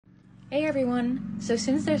Hey everyone! So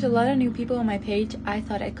since there's a lot of new people on my page, I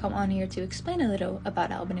thought I'd come on here to explain a little about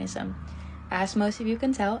albinism. As most of you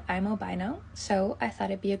can tell, I'm albino, so I thought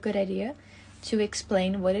it'd be a good idea to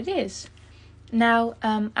explain what it is. Now,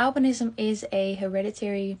 albinism is a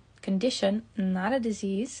hereditary condition, not a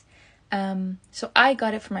disease. So I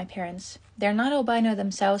got it from my parents. They're not albino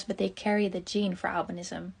themselves, but they carry the gene for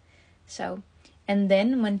albinism. And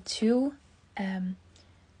then when two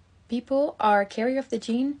people are carrier of the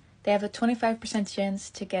gene, they have a 25%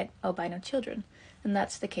 chance to get albino children. And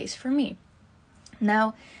that's the case for me.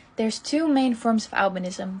 Now, there's two main forms of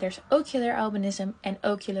albinism. There's ocular albinism and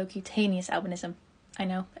oculocutaneous albinism. I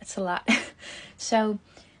know, it's a lot. So,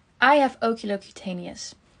 I have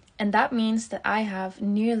oculocutaneous. And that means that I have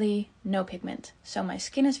nearly no pigment. So my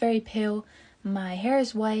skin is very pale, my hair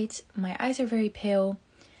is white, my eyes are very pale.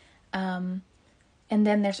 And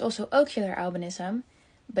then there's also ocular albinism.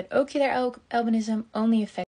 But ocular albinism only affects